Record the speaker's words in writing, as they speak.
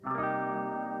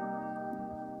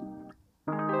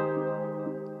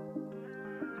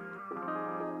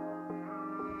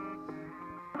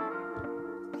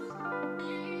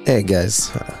Hey guys,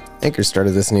 Anchor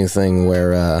started this new thing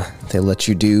where they let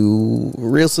you do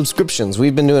real subscriptions.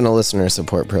 We've been doing a listener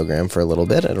support program for a little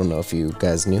bit. I don't know if you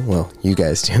guys knew. Well, you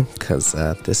guys do, because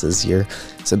this is your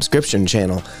subscription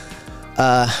channel.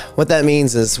 What that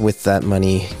means is with that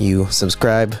money you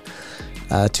subscribe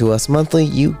to us monthly,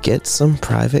 you get some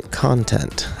private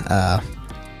content.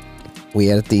 We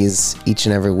edit these each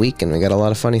and every week, and we got a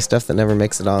lot of funny stuff that never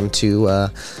makes it onto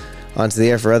the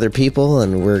air for other people,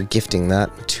 and we're gifting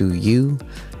that to you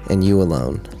and you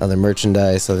alone. Other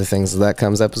merchandise, other things that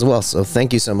comes up as well. So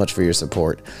thank you so much for your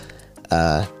support.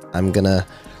 I'm gonna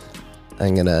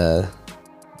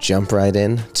jump right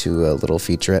in to a little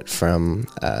featurette from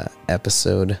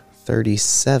episode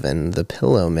 37, The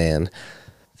Pillow Man,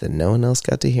 that no one else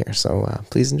got to hear. So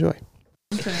please enjoy.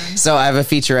 Okay. So I have a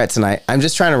featurette tonight. I'm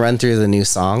just trying to run through the new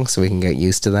songs so we can get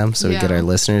used to them, so we get our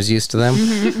listeners used to them.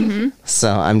 Mm-hmm. So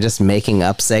I'm just making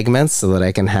up segments so that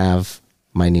I can have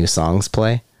my new songs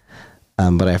play.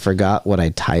 But I forgot what I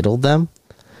titled them.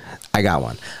 I got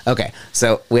one. Okay,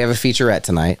 so we have a featurette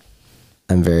tonight.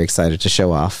 I'm very excited to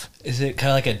show off. Is it kind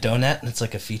of like a donut and it's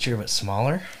like a feature but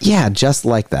smaller? Yeah, just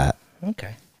like that.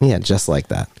 Okay. Yeah, just like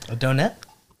that. A donut?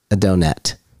 A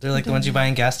donut. They're like the ones you buy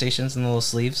in gas stations in the little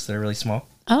sleeves. They're really small.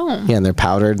 Oh. Yeah, and they're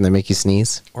powdered and they make you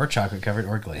sneeze. Or chocolate covered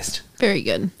or glazed. Very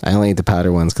good. I only eat the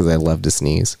powder ones because I love to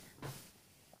sneeze.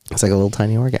 It's like a little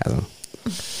tiny orgasm.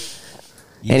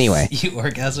 Anyway. You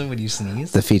orgasm when you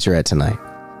sneeze? The featurette tonight.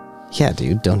 Yeah,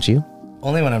 dude, don't you?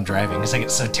 Only when I'm driving because I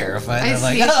get so terrified. I'm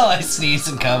like, I sneeze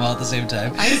and come all at the same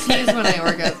time. I sneeze when I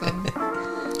orgasm.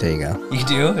 There you go. You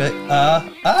do?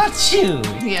 Achoo!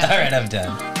 Yeah. All right, I'm done.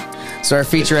 So our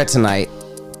featurette tonight,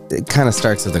 it kind of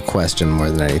starts with a question more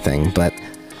than anything, but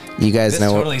you guys This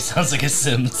know... totally sounds like a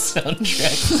Sims soundtrack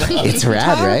song. It's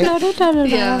rad, right?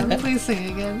 Yeah, please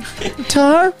sing again.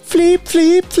 Tar, fleep,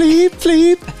 fleep, fleep,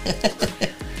 fleep.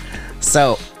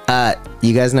 So,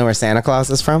 you guys know where Santa Claus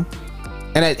is from?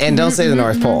 And don't say the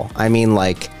North Pole. I mean,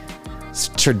 like,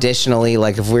 traditionally,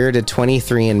 like, if we were to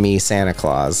 23andMe Santa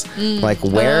Claus, like,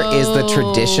 where is the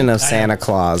tradition of Santa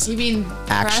Claus You mean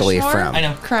actually Crashmore? from? I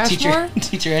know. Crashmore?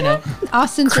 Teacher, I know.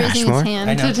 Austin's raising Crashmore? his hand.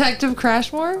 I know. Detective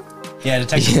Crashmore? Yeah,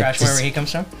 Detective Yeah, Crashmore, where he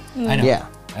comes from? I know. Yeah.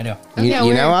 I know. You, Okay,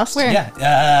 you know, where? Austin? Where?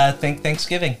 Yeah,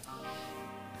 Thanksgiving.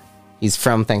 He's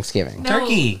from Thanksgiving. No.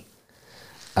 Turkey.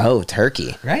 Oh,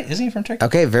 Turkey. Right? Isn't he from Turkey?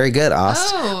 Okay, very good,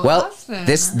 Austin. Oh, well, Austin.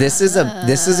 this is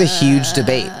a huge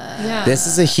debate. Yeah. This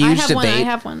is a I huge have one. I debate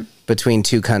have one. between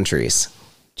two countries.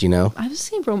 Do you know? I would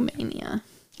say Romania.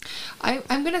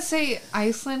 I'm going to say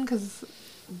Iceland because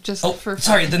just Oh, for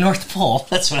sorry, the North Pole.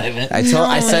 That's what I meant. I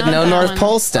said not no that North one.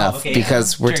 Pole stuff Oh, okay,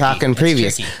 because yeah. we're Turkey. talking It's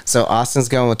previous. Turkey. So Austin's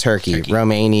going with Turkey,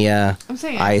 Romania, I'm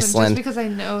saying Iceland. just because I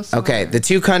know so Okay, the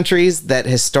two countries that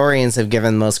historians have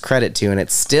given most credit to, and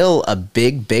it's still a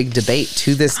big debate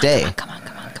to this day,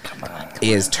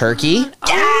 is Turkey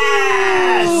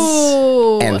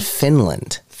Oh. and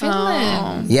Finland.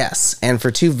 Finland. Yes, and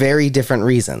for two very different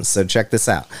reasons. So check this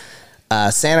out.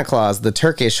 Santa Claus, the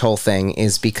Turkish whole thing,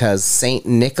 is because Saint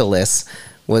Nicholas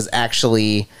was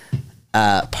actually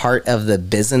part of the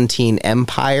Byzantine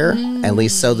Empire, at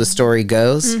least so the story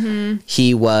goes.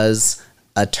 He was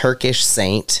a Turkish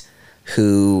saint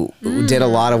who did a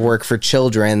lot of work for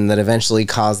children that eventually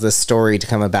caused this story to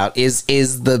come about, is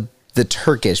the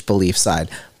Turkish belief side.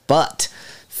 But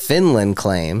Finland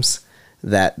claims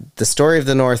that the story of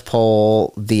the North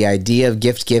Pole, the idea of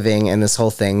gift giving and this whole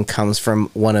thing comes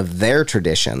from one of their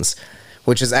traditions,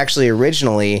 which is actually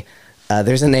originally,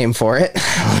 there's a name for it.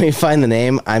 Let me find the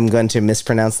name. I'm going to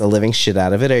mispronounce the living shit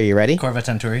out of it. Are you ready?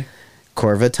 Korvatanturi.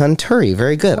 Korvatanturi.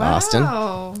 Very good, Austin.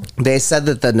 Wow. They said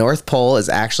that the North Pole is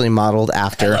actually modeled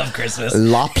after love Christmas.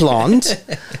 Lapland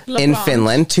in Lapland.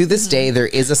 Finland. To this day, there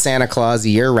is a Santa Claus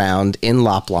year-round in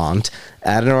Lapland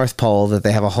at a North Pole that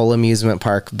they have a whole amusement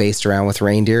park based around with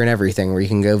reindeer and everything where you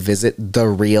can go visit the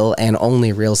real and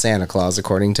only real Santa Claus,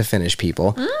 according to Finnish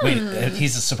people. Wait,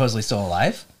 he's supposedly still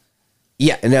alive?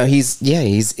 Yeah, no, he's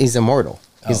immortal.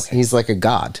 Okay. He's like a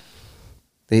god.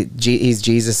 He's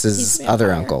Jesus's He's a other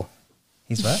vampire. uncle.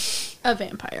 He's what? A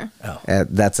vampire.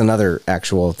 That's another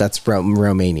actual, that's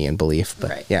Romanian belief,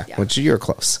 but Right, yeah, yeah. which you're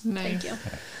close. Nice. Thank you.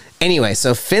 Anyway,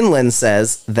 so Finland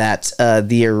says that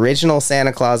the original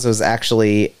Santa Claus was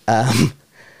actually a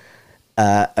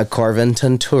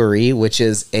Korvantanturi, which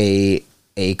is a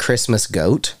Christmas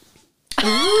goat.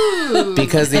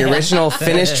 Because the original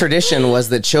Finnish tradition was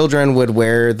that children would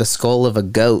wear the skull of a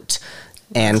goat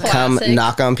and come Classic.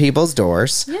 knock on people's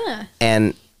doors. Yeah.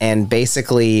 And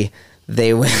basically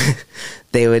they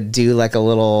would do like a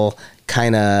little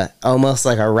kind of almost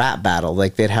like a rap battle.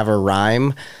 Like they'd have a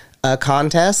rhyme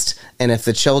contest, and if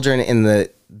the children in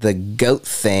the goat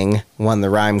thing won the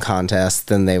rhyme contest,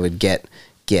 then they would get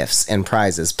gifts and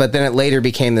prizes. But then it later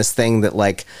became this thing that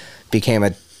like became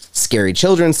a scary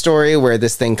children's story where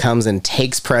this thing comes and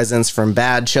takes presents from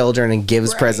bad children and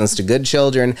gives presents to good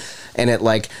children, and it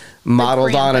like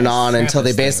modeled on and on until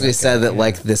they basically said that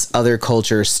like this other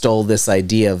culture stole this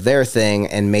idea of their thing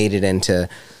and made it into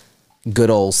good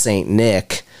old Saint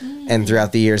Nick. And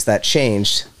throughout the years that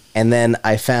changed. And then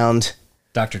I found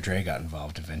Dr. Dre got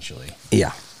involved eventually.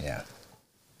 yeah,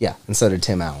 and so did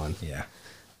Tim Allen. Yeah.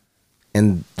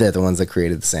 And they're the ones that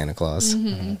created the Santa Claus,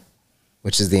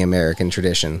 which is the American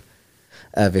tradition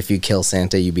of if you kill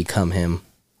Santa, you become him.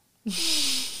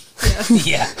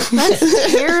 Yeah.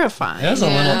 That's terrifying. It was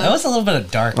a little bit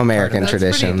of dark American part of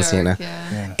that. traditions, you know.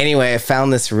 Yeah. Anyway, I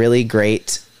found this really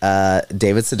great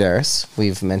David Sedaris.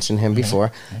 We've mentioned him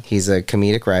before. He's a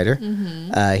comedic writer.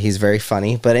 He's very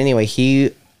funny. But anyway,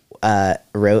 he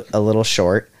wrote a little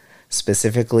short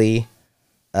specifically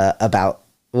about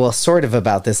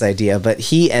this idea, but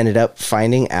he ended up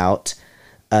finding out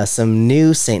some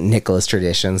new St. Nicholas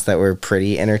traditions that were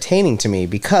pretty entertaining to me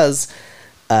because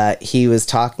he was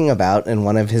talking about in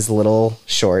one of his little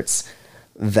shorts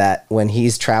that when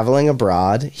he's traveling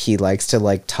abroad, he likes to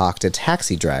like talk to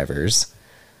taxi drivers,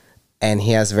 and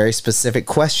he has very specific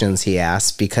questions he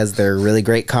asks because they're really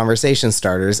great conversation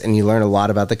starters, and you learn a lot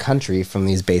about the country from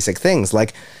these basic things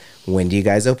like, when do you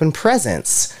guys open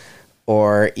presents?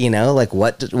 Or, you know, like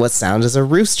what sound does a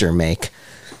rooster make?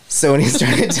 So when he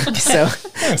started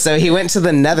so he went to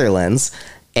the Netherlands,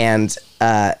 and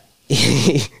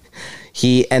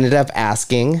he ended up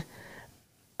asking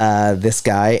this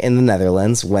guy in the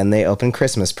Netherlands when they open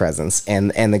Christmas presents,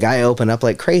 and the guy opened up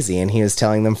like crazy, and he was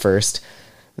telling them first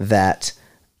that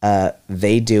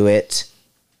they do it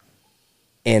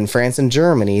in France and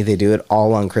Germany. They do it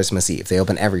all on Christmas Eve. They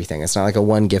open everything. It's not like a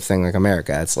one gift thing like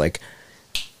America. It's like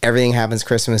everything happens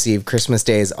Christmas Eve. Christmas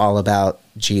Day is all about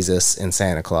Jesus and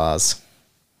Santa Claus.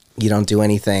 You don't do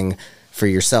anything for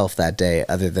yourself that day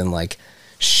other than like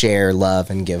share love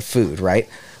and give food, right?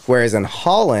 Whereas in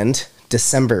Holland,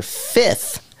 December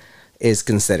 5th is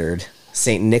considered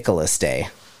St. Nicholas Day.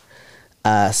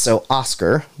 So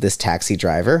Oscar, this taxi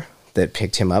driver that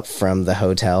picked him up from the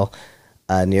hotel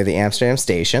near the Amsterdam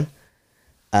station,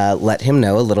 let him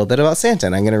know a little bit about Santa.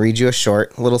 And I'm going to read you a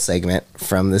short little segment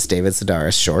from this David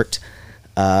Sedaris short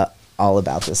all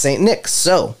about the St. Nick.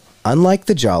 So, unlike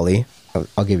the Jolly...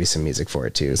 I'll give you some music for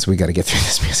it, too. So we got to get through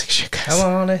this music shit, guys.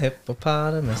 I want a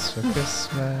hippopotamus for Christmas.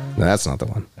 No, that's not the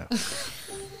one.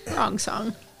 No. Wrong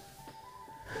song.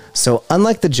 So,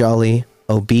 unlike the jolly,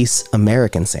 obese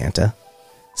American Santa,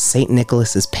 St.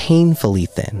 Nicholas is painfully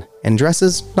thin and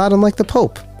dresses not unlike the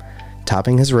Pope,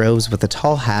 topping his robes with a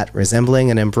tall hat resembling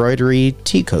an embroidery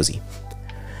tea cozy.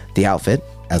 The outfit,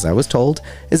 as I was told,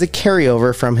 is a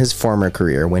carryover from his former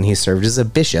career when he served as a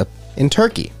bishop in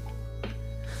Turkey.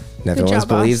 Netherlands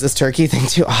believes this turkey thing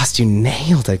too. Ost, you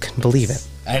nailed it. I couldn't believe it.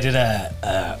 I did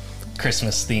a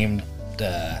Christmas themed,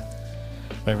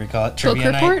 whatever you call it,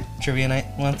 trivia night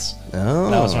once. Oh.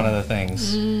 That was one of the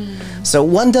things. So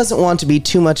one doesn't want to be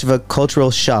too much of a cultural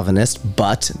chauvinist,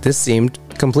 but this seemed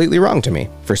completely wrong to me.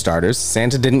 For starters,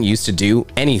 Santa didn't used to do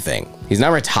anything. He's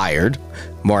not retired.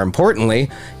 More importantly,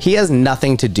 he has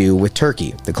nothing to do with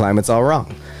Turkey. The climate's all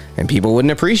wrong, and people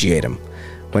wouldn't appreciate him.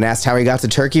 When asked how he got to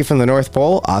Turkey from the North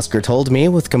Pole, Oscar told me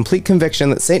with complete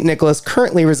conviction that St. Nicholas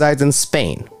currently resides in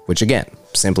Spain, which again,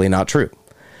 simply not true.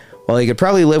 While he could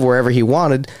probably live wherever he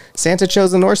wanted, Santa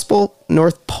chose the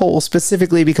North Pole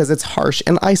specifically because it's harsh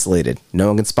and isolated. No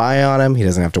one can spy on him. He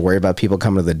doesn't have to worry about people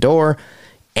coming to the door.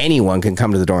 Anyone can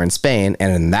come to the door in Spain,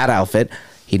 and in that outfit,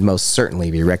 he'd most certainly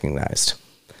be recognized.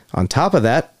 On top of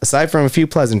that, aside from a few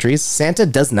pleasantries, Santa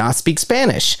does not speak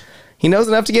Spanish. He knows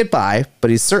enough to get by, but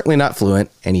he's certainly not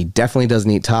fluent, and he definitely doesn't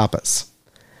eat tapas.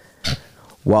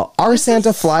 While our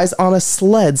Santa flies on a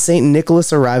sled, St.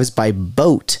 Nicholas arrives by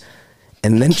boat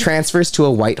and then transfers to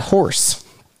a white horse.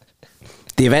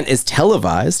 The event is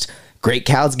televised. Great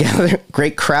crowds gather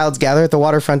at the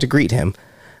waterfront to greet him.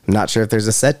 I'm not sure if there's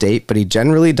a set date, but he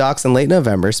generally docks in late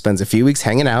November, spends a few weeks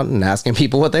hanging out and asking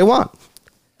people what they want.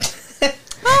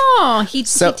 Oh, he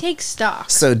takes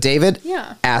stock. So David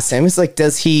asks him, he's like,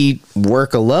 does he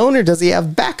work alone or does he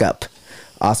have backup?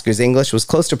 Oscar's English was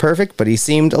close to perfect, but he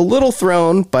seemed a little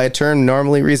thrown by a term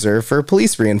normally reserved for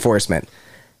police reinforcement.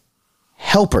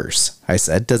 Helpers, I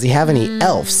said. Does he have any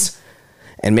elves?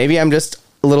 And maybe I'm just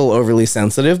a little overly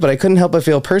sensitive, but I couldn't help but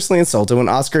feel personally insulted when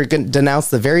Oscar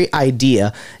denounced the very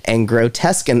idea and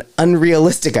grotesque and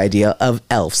unrealistic idea of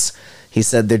elves. He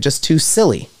said they're just too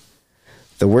silly.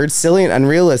 The words silly and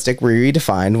unrealistic were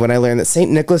redefined when I learned that St.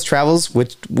 Nicholas travels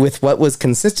with what was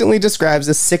consistently described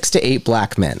as 6 to 8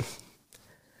 black men.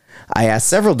 I asked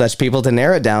several Dutch people to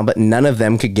narrow it down, but none of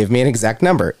them could give me an exact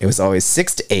number. It was always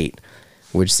 6 to 8,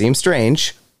 which seems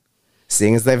strange,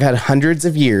 seeing as they've had hundreds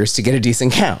of years to get a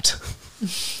decent count.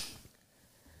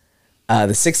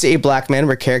 The 6 to 8 black men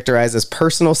were characterized as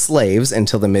personal slaves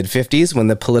until the mid-50s when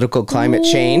the political climate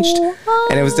changed,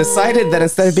 and it was decided that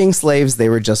instead of being slaves, they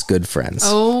were just good friends.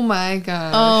 Oh my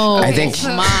gosh. Oh, I think-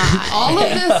 so all of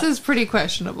this is pretty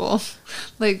questionable.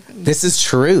 Like, This is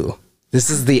true. This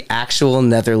is the actual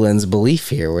Netherlands belief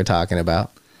here we're talking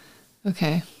about.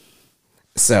 okay.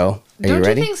 So, are Don't you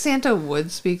ready? you think Santa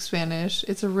would speak Spanish?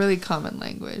 It's a really common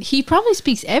language. He probably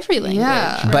speaks every language.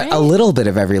 Yeah. But right? a little bit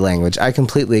of every language. I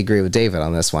completely agree with David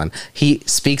on this one. He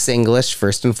speaks English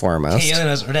first and foremost. He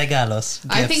knows regalos.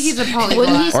 I think he's a Wouldn't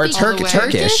polyglot. he Or speak all the way.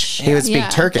 Turkish. He would speak Yeah.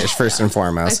 Turkish first and I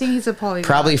foremost. think he's a polyglot.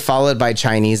 Probably followed by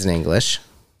Chinese and English.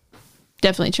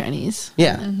 Definitely Chinese.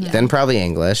 Yeah. Then probably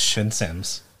English. Then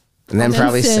Sims. And then then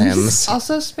probably Sims. Sims.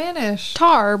 Also Spanish.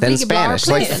 Tar, Then big bar, Spanish,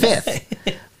 like please.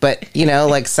 fifth. But, you know,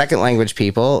 like second language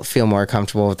people feel more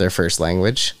comfortable with their first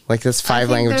language. Like that's I 5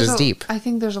 think languages there's a- deep. I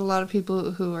think there's a lot of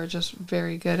people who are just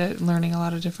very good at learning a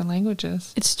lot of different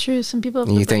languages. It's true. Some people have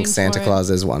And the you think brain Santa for it. Claus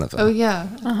is one of them. Oh yeah.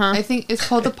 Uh-huh. I think it's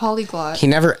called the polyglot. He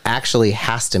never actually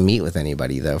has to meet with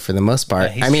anybody, though, for the most part.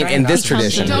 Yeah, he's I mean, trying in not this to.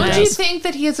 tradition, Don't he Don't Yes. you does. think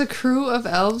that he has a crew of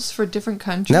elves for different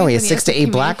countries? No, he has and 6 to has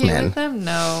 8 black communicate men. with them?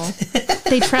 No.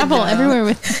 They travel everywhere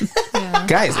with. Yeah.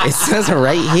 Guys, it says it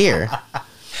right here.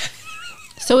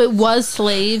 So it was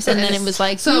slaves, and then it was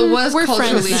like, So it was we're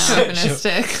culturally friends now.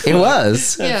 chauvinistic. It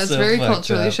was. Yeah, That's it's so very fucked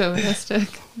culturally up.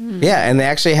 chauvinistic. Yeah, and they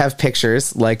actually have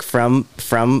pictures like from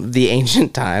the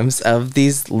ancient times of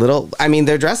these little. I mean,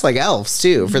 they're dressed like elves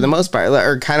too, for the most part,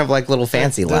 or kind of like little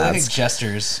fancy They're like lads.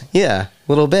 jesters. Yeah, a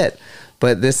little bit.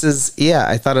 But this is, yeah,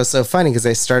 I thought it was so funny because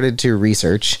I started to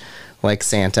research like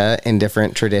Santa in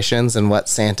different traditions and what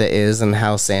Santa is and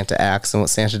how Santa acts and what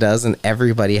Santa does, and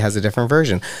everybody has a different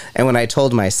version. And when I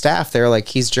told my staff, they were like,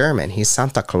 he's German, he's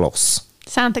Santa Claus.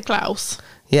 Santa Claus.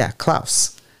 Yeah,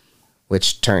 Klaus.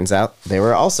 Which turns out they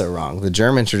were also wrong. The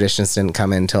German traditions didn't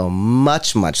come in until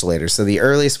much, much later. So the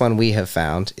earliest one we have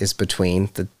found is between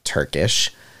the Turkish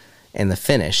and the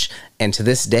Finnish. And to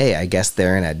this day, I guess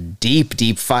they're in a deep,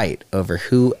 deep fight over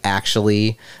who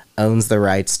actually owns the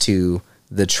rights to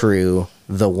the true,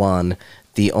 the one,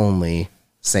 the only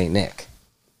Saint Nick.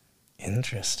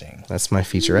 Interesting. That's my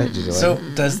featurette. Did you like So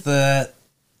it? does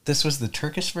this was the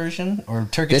Turkish version or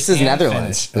Turkish? This is and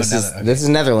Netherlands. Finnish? This is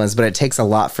Netherlands, but it takes a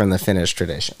lot from the Finnish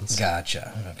traditions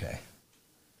Gotcha. Okay.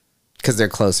 because they're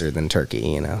closer than Turkey,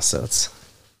 you know. So it's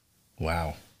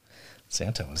Wow.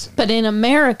 Santa was. But in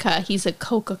America, he's a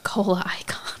Coca-Cola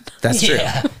icon. that's true.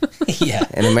 Yeah. Yeah.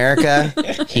 In America,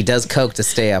 he does coke to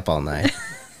stay up all night.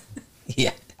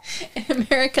 Yeah. In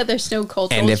America, there's no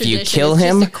cultural And if you tradition. kill It's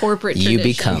just him, a corporate you tradition.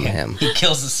 become him. He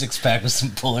kills a 6-pack with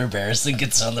some polar bears and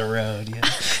gets on the road.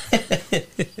 Yeah.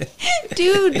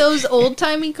 Dude, those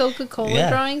old-timey Coca-Cola Yeah.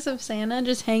 drawings of Santa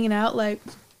just hanging out, like,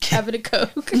 having a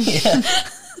Coke. Yeah.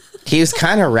 He was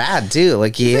kind of rad too.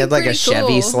 Like he had like a pretty Chevy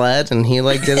cool. sled, and he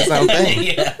like did his own thing.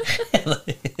 Yeah.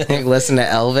 He listened to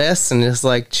Elvis and just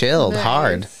like chilled Nice.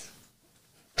 hard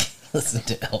Listen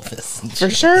to Elvis. And for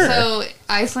shit. sure. So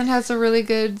Iceland has a really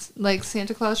good like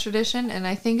Santa Claus tradition, and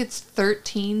I think it's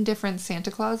 13 different Santa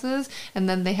Clauses, and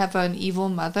then they have an evil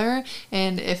mother.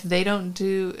 And if they don't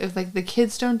do, if like the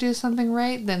kids don't do something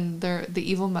right, then the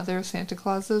evil mother of Santa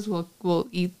Clauses will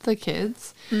eat the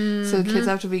kids. So the kids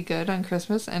have to be good on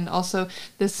Christmas, and also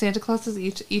the Santa Clauses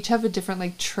each have a different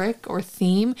like trick or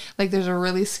theme. Like there's a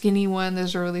really skinny one,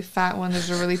 there's a really fat one, there's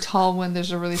a really tall one,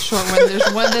 there's a really short one.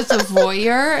 There's one that's a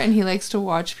voyeur and he likes to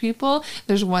watch people.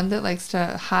 There's one that likes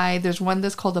to hide. There's one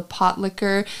that's called a pot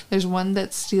licker. There's one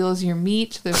that steals your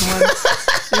meat. There's one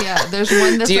there's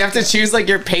one that's Do you have to choose like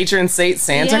your patron saint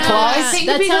Santa Yeah. Claus? I think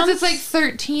That because sounds- it's like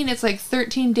 13, it's like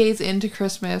 13 days into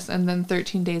Christmas and then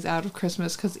 13 days out of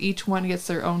Christmas because each one gets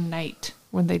their own night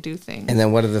when they do things. And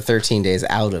then what are the 13 days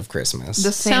out of Christmas?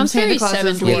 The same Sounds Santa very Claus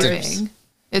is 70s. leaving.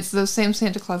 It's the same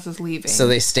Santa Claus is leaving. So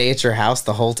they stay at your house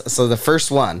the whole so the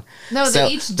first one. No, they so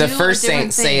each the do a first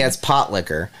different saint say thing. it's pot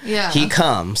liquor. Yeah. He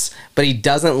comes, but he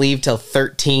doesn't leave till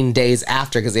 13 days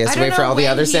after because he has I to don't wait for know all the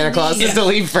when other he Santa Clauses leaves. to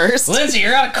leave first. Lindsay,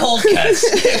 you're on a cold cuts.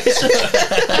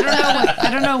 I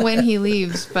don't know when he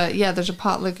leaves, but yeah, there's a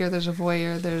pot licker, there's a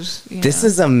voyeur, there's This know.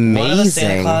 is One of the Santa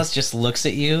amazing. Claus just looks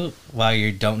at you while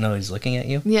you don't know he's looking at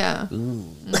you. yeah.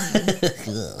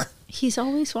 He's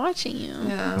always watching you.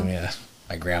 Yeah. Yeah.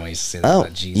 My grandma used to say that Oh,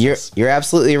 about Jesus. you're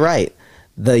absolutely right.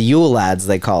 The Yule lads,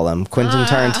 they call them. Quentin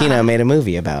Tarantino made a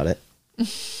movie about it.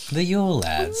 The Yule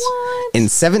Lads. In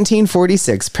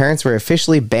 1746, parents were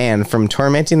officially banned from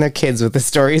tormenting their kids with the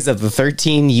stories of the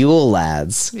 13 Yule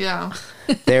Lads. Yeah.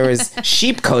 There was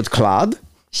Sheepcoat Clod,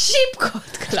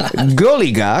 Sheepcoat Club.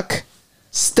 Gollygawk,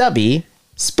 Stubby,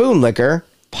 Spoon Licker,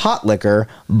 Pot Licker,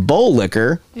 Bowl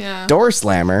Licker, Yeah. Door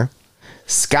Slammer,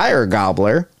 Skyer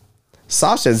Gobbler,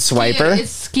 Sausage Swiper.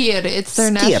 It's Skyr. It's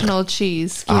their Skyr. national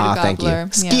cheese. Skyr Thank you. gobbler.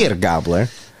 Skyr Gobbler.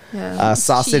 Yeah.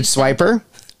 Sausage Cheese. Swiper,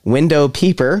 Window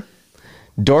Peeper,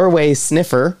 Doorway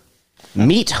Sniffer,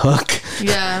 Meat Hook,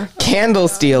 Yeah. Candle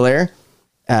Stealer,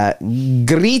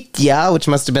 Gritya, which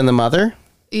must have been the mother,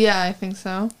 Yeah, I think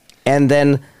so. and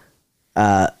then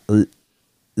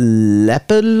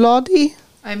Lepelodi?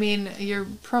 I mean, I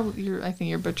think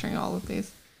you're butchering all of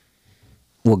these.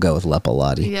 We'll go with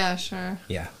Lepelodi. Yeah, sure.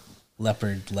 Yeah.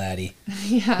 Leopard Laddie.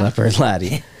 Yeah. Leopard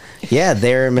Laddie. Yeah,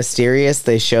 they're mysterious.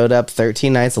 They showed up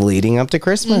 13 nights leading up to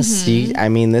Christmas. I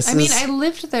mean, I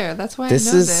lived there. That's why I know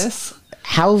this is- this.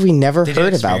 how have we never Did you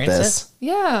heard about experience this?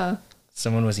 Yeah.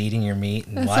 Someone was eating your meat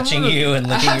and And watching someone was- you and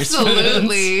licking your spoons.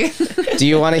 Absolutely. Do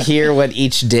you want to hear what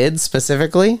each did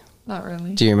specifically? Not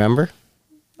really. Do you remember?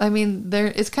 I mean,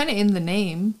 it's kind of in the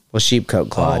name. Well,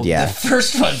 Sheepcoat Claude, Oh, yeah. The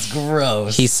first one's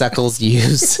gross. He suckles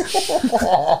ewes.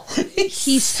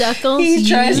 He suckles. He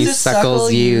tries He to suckles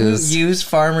suckle ewes. use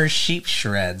farmers' sheep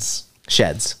shreds.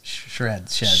 Sheds.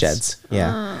 Sheds. Sheds.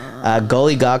 Yeah.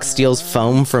 Gollygawk steals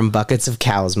foam from buckets of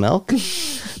cow's milk.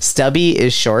 Stubby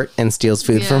is short and steals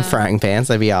food from Yeah. frying pans.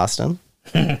 That'd be Austin.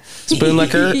 Spoon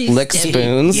licker licks Stubby.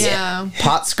 spoons. Yeah.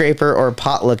 Pot scraper or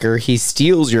pot licker, he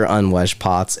steals your unwashed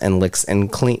pots and licks them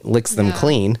Yeah.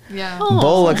 clean. Yeah.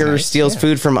 Bowl licker nice, steals yeah.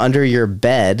 food from under your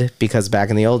bed because back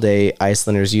in the old day,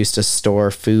 Icelanders used to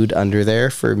store food under there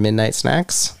for midnight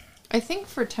snacks. I think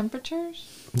for temperatures.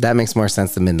 That makes more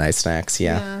sense than midnight snacks,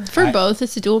 yeah. Yeah. For both,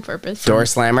 it's a dual purpose. Door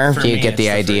slammer, For you me, get it's the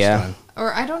first idea. one.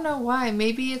 Or I don't know why.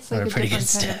 Maybe it's like Or a a pretty different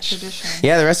good kind of stash. tradition.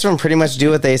 Yeah, the rest of them pretty much do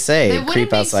what they say. They wouldn't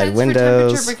Creep make outside sense for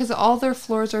windows. temperature because all their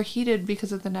floors are heated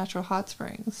because of the natural hot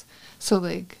springs. So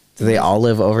like, Do they all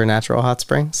live over natural hot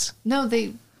springs? no,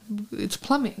 it's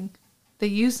plumbing. They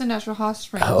use the natural hot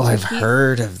springs. Oh, to I've heat-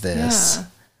 heard of this. Yeah.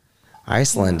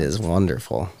 Iceland is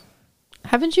wonderful.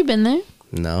 Haven't you been there?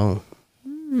 No.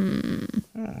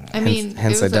 I mean,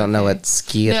 Hence, it I was don't know okay. what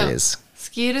skyr No. is.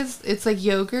 Skyr it's like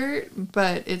yogurt,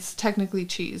 but it's technically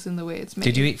cheese in the way it's made.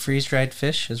 Did you eat freeze dried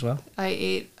fish as well? I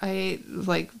ate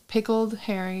like pickled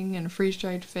herring and freeze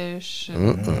dried fish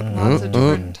and lots of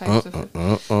different types of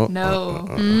food. No,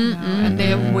 and they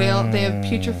have They have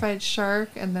putrefied shark,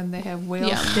 and then they have whale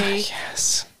Yum. steak.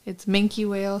 Yes. It's minky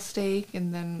whale steak,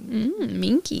 and then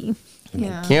Minky.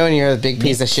 yeah. You know when you're a big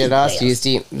piece of shit ass, you used to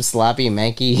eat sloppy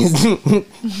manky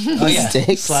Oh yeah,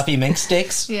 steaks? sloppy mink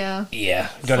steaks. Yeah, Yeah,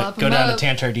 Slap go 'em down up. to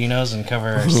Tantardino's and cover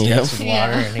our steaks Yep. with water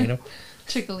Yeah. and eat them.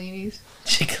 Chickalinis.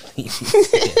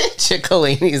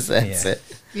 Chickalinis, that's Yeah. it.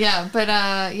 Yeah, but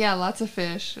yeah, lots of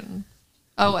fish and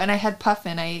and I had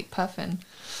puffin. I ate puffin.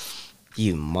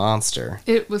 You monster.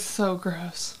 It was so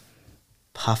gross.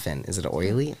 Puffin. Is it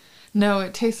oily? No,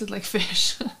 it tasted like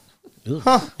fish,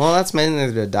 Huh. Well, that's mainly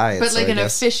the diet. but so like I in a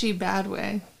guess. fishy bad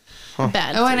way.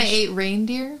 Bad. Oh, and I fish. ate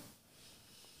reindeer.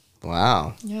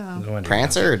 Wow. Yeah, No wonder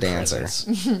Prancer you or don't get dancer?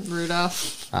 presents.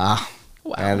 Rudolph. Ah.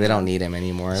 Wow. Yeah, they don't need him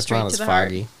anymore. It's Straight not to as the heart.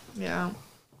 foggy. Yeah.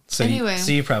 So Anyway.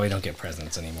 so you probably don't get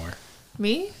presents anymore.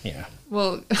 Me? Yeah.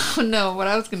 Well, no. What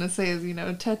I was gonna say is,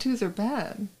 tattoos are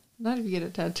bad. Not if you get a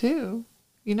tattoo.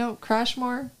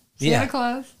 Crashmore, Santa Yeah.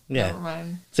 Claus. Yeah. Never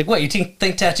mind. It's like, what, you think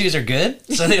tattoos are good?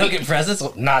 So they don't get presents?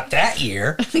 Well, not that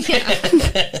year.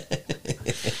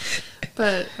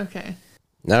 But okay.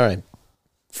 All right.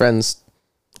 Friends,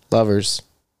 lovers,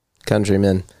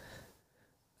 countrymen,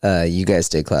 you guys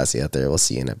stay classy out there. We'll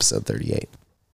see you in episode 38.